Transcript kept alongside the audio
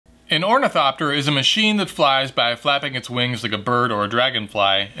An ornithopter is a machine that flies by flapping its wings like a bird or a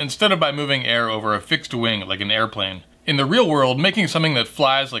dragonfly, instead of by moving air over a fixed wing like an airplane. In the real world, making something that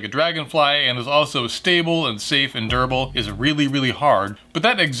flies like a dragonfly and is also stable and safe and durable is really hard, but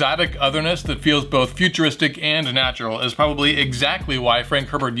that exotic otherness that feels both futuristic and natural is probably exactly why Frank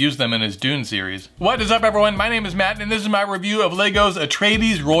Herbert used them in his Dune series. What is up, everyone? My name is Matt, and this is my review of LEGO's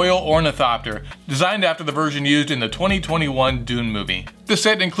Atreides Royal Ornithopter, designed after the version used in the 2021 Dune movie. This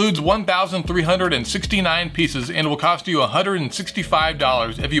set includes 1,369 pieces and will cost you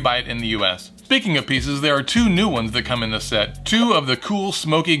 $165 if you buy it in the US. Speaking of pieces, there are two new ones that come in this set. 2 of the cool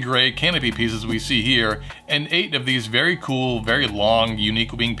smoky gray canopy pieces we see here, and 8 of these very cool, very long,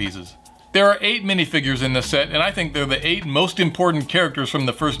 unique wing pieces. There are 8 minifigures in this set, and I think they're the 8 most important characters from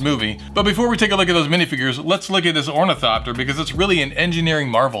the first movie. But before we take a look at those minifigures, let's look at this ornithopter because it's really an engineering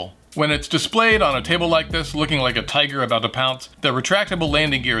marvel. When it's displayed on a table like this, looking like a tiger about to pounce, the retractable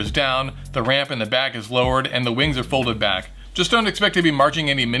landing gear is down, the ramp in the back is lowered, and the wings are folded back. Just don't expect to be marching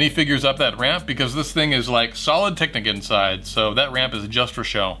any minifigures up that ramp because this thing is like solid Technic inside, so that ramp is just for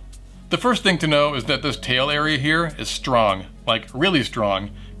show. The first thing to know is that this tail area here is strong, like really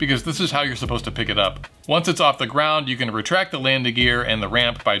strong, because this is how you're supposed to pick it up. Once it's off the ground, you can retract the landing gear and the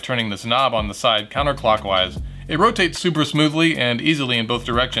ramp by turning this knob on the side counterclockwise. It rotates super smoothly and easily in both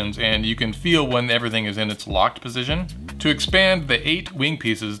directions, and you can feel when everything is in its locked position. To expand the 8 wing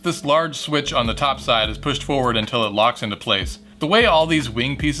pieces, this large switch on the top side is pushed forward until it locks into place. The way all these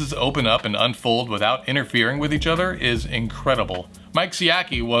wing pieces open up and unfold without interfering with each other is incredible. Mike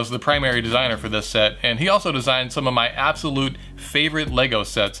Siaki was the primary designer for this set, and he also designed some of my absolute favorite LEGO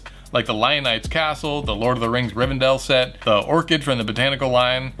sets, like the Lion Knight's Castle, the Lord of the Rings Rivendell set, the Orchid from the Botanical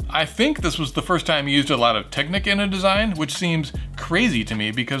line. I think this was the first time he used a lot of Technic in a design, which seems crazy to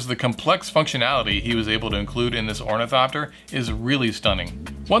me because the complex functionality he was able to include in this ornithopter is really stunning.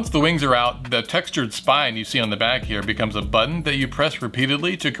 Once the wings are out, the textured spine you see on the back here becomes a button that you press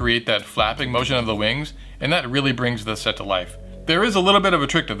repeatedly to create that flapping motion of the wings, and that really brings this set to life. There is a little bit of a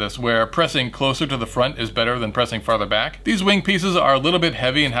trick to this, where pressing closer to the front is better than pressing farther back. These wing pieces are a little bit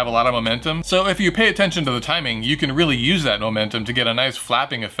heavy and have a lot of momentum, so if you pay attention to the timing, you can really use that momentum to get a nice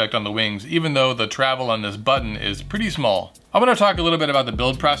flapping effect on the wings, even though the travel on this button is pretty small. I want to talk a little bit about the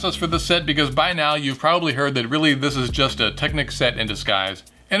build process for this set, because by now you've probably heard that really this is just a Technic set in disguise.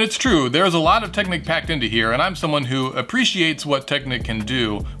 And it's true, there's a lot of Technic packed into here, and I'm someone who appreciates what Technic can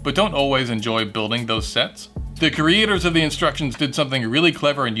do, but don't always enjoy building those sets. The creators of the instructions did something really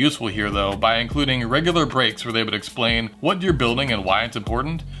clever and useful here though, by including regular breaks where they would explain what you're building and why it's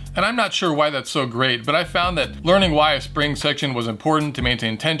important. And I'm not sure why that's so great, but I found that learning why a spring section was important to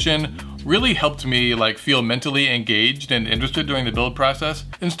maintain tension really helped me feel mentally engaged and interested during the build process,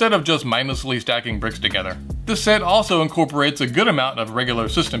 instead of just mindlessly stacking bricks together. This set also incorporates a good amount of regular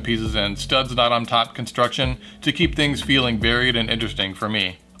system pieces and studs not on top construction to keep things feeling varied and interesting for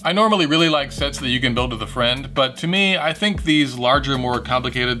me. I normally really like sets that you can build with a friend, but to me, I think these larger, more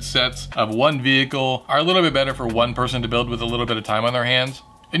complicated sets of one vehicle are a little bit better for one person to build with a little bit of time on their hands.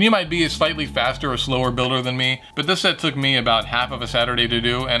 And you might be a slightly faster or slower builder than me, but this set took me about half of a Saturday to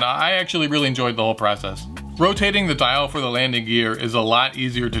do, and I actually really enjoyed the whole process. Rotating the dial for the landing gear is a lot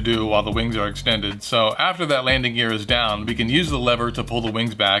easier to do while the wings are extended, so after that landing gear is down, we can use the lever to pull the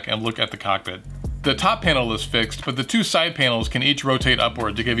wings back and look at the cockpit. The top panel is fixed, but the 2 side panels can each rotate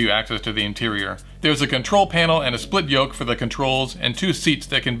upward to give you access to the interior. There's a control panel and a split yoke for the controls, and 2 seats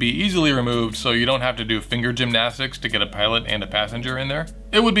that can be easily removed so you don't have to do finger gymnastics to get a pilot and a passenger in there.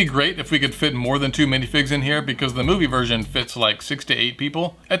 It would be great if we could fit more than 2 minifigs in here because the movie version fits like 6 to 8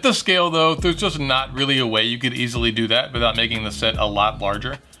 people. At this scale though, there's just not really a way you could easily do that without making the set a lot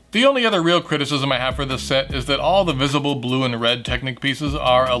larger. The only other real criticism I have for this set is that all the visible blue and red Technic pieces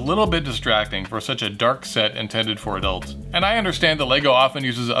are a little bit distracting for such a dark set intended for adults. And I understand that LEGO often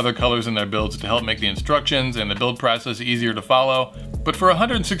uses other colors in their builds to help make the instructions and the build process easier to follow, but for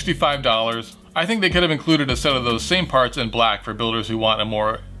 $165, I think they could have included a set of those same parts in black for builders who want a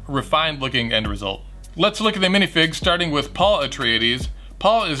more refined looking end result. Let's look at the minifigs, starting with Paul Atreides.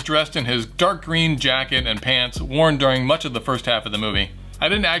 Paul is dressed in his dark green jacket and pants worn during much of the first half of the movie. I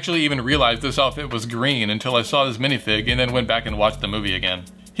didn't actually even realize this outfit was green until I saw this minifig and then went back and watched the movie again.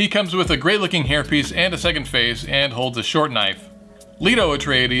 He comes with a great looking hairpiece and a second face and holds a short knife. Leto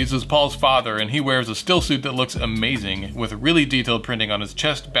Atreides is Paul's father, and he wears a still suit that looks amazing with really detailed printing on his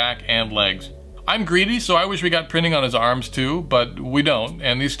chest, back, and legs. I'm greedy, so I wish we got printing on his arms too, but we don't,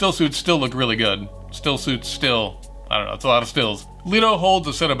 and these still suits still look really good. Still suits still. I don't know, it's a lot of stills. Leto holds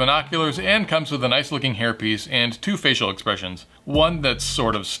a set of binoculars and comes with a nice looking hairpiece and 2 facial expressions. One that's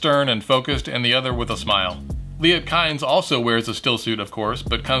sort of stern and focused and the other with a smile. Liet Kynes also wears a still suit, of course,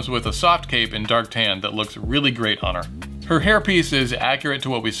 but comes with a soft cape in dark tan that looks really great on her. Her hairpiece is accurate to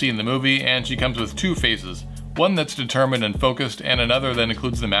what we see in the movie, and she comes with two faces. One that's determined and focused, and another that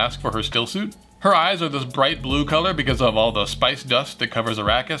includes the mask for her still suit. Her eyes are this bright blue color because of all the spice dust that covers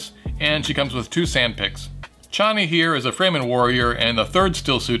Arrakis, and she comes with two sandpicks. Chani here is a Fremen warrior and the third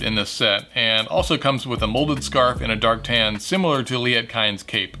still suit in this set, and also comes with a molded scarf in a dark tan similar to Liet Kynes'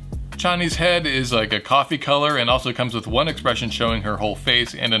 cape. Chani's head is like a coffee color and also comes with one expression showing her whole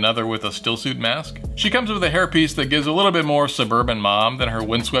face and another with a stillsuit mask. She comes with a hairpiece that gives a little bit more suburban mom than her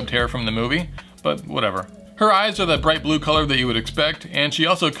windswept hair from the movie, but whatever. Her eyes are that bright blue color that you would expect, and she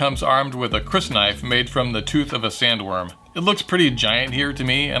also comes armed with a crysknife made from the tooth of a sandworm. It looks pretty giant here to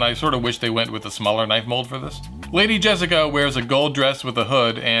me, and I sort of wish they went with a smaller knife mold for this. Lady Jessica wears a gold dress with a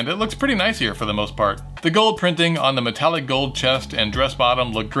hood, and it looks pretty nice here for the most part. The gold printing on the metallic gold chest and dress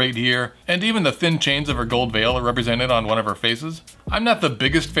bottom look great here, and even the thin chains of her gold veil are represented on one of her faces. I'm not the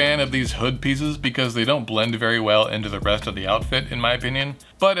biggest fan of these hood pieces because they don't blend very well into the rest of the outfit, in my opinion,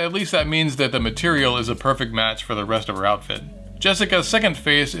 but at least that means that the material is a perfect match for the rest of her outfit. Jessica's second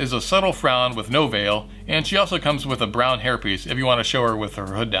face is a subtle frown with no veil, and she also comes with a brown hairpiece if you want to show her with her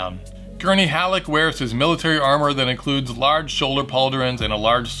hood down. Gurney Halleck wears his military armor that includes large shoulder pauldrons and a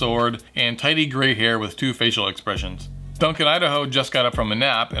large sword, and tidy gray hair with two facial expressions. Duncan Idaho just got up from a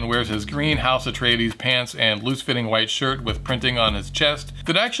nap and wears his green House Atreides pants and loose-fitting white shirt with printing on his chest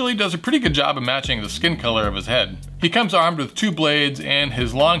that actually does a pretty good job of matching the skin color of his head. He comes armed with two blades, and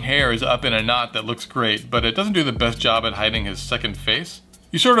his long hair is up in a knot that looks great, but it doesn't do the best job at hiding his second face.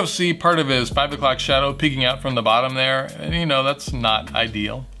 You sort of see part of his 5 o'clock shadow peeking out from the bottom there, and you know, that's not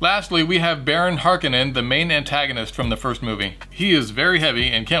ideal. Lastly, we have Baron Harkonnen, the main antagonist from the first movie. He is very heavy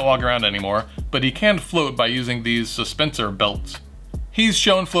and can't walk around anymore, but he can float by using these suspensor belts. He's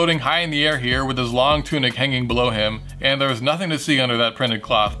shown floating high in the air here with his long tunic hanging below him, and there's nothing to see under that printed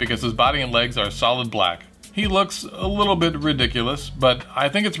cloth because his body and legs are solid black. He looks a little bit ridiculous, but I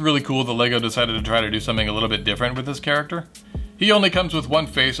think it's really cool that LEGO decided to try to do something a little bit different with this character. He only comes with one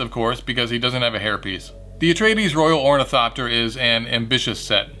face, of course, because he doesn't have a hairpiece. The Atreides Royal Ornithopter is an ambitious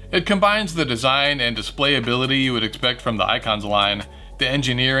set. It combines the design and display ability you would expect from the Icons line, the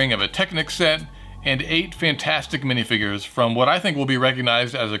engineering of a Technic set, and 8 fantastic minifigures from what I think will be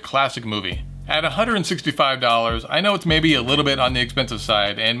recognized as a classic movie. At $165, I know it's maybe a little bit on the expensive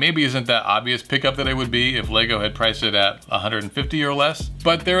side, and maybe isn't that obvious pickup that it would be if LEGO had priced it at $150 or less,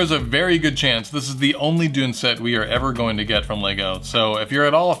 but there is a very good chance this is the only Dune set we are ever going to get from LEGO, so if you're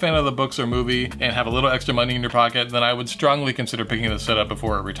at all a fan of the books or movie and have a little extra money in your pocket, then I would strongly consider picking this set up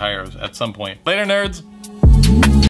before it retires at some point. Later, nerds!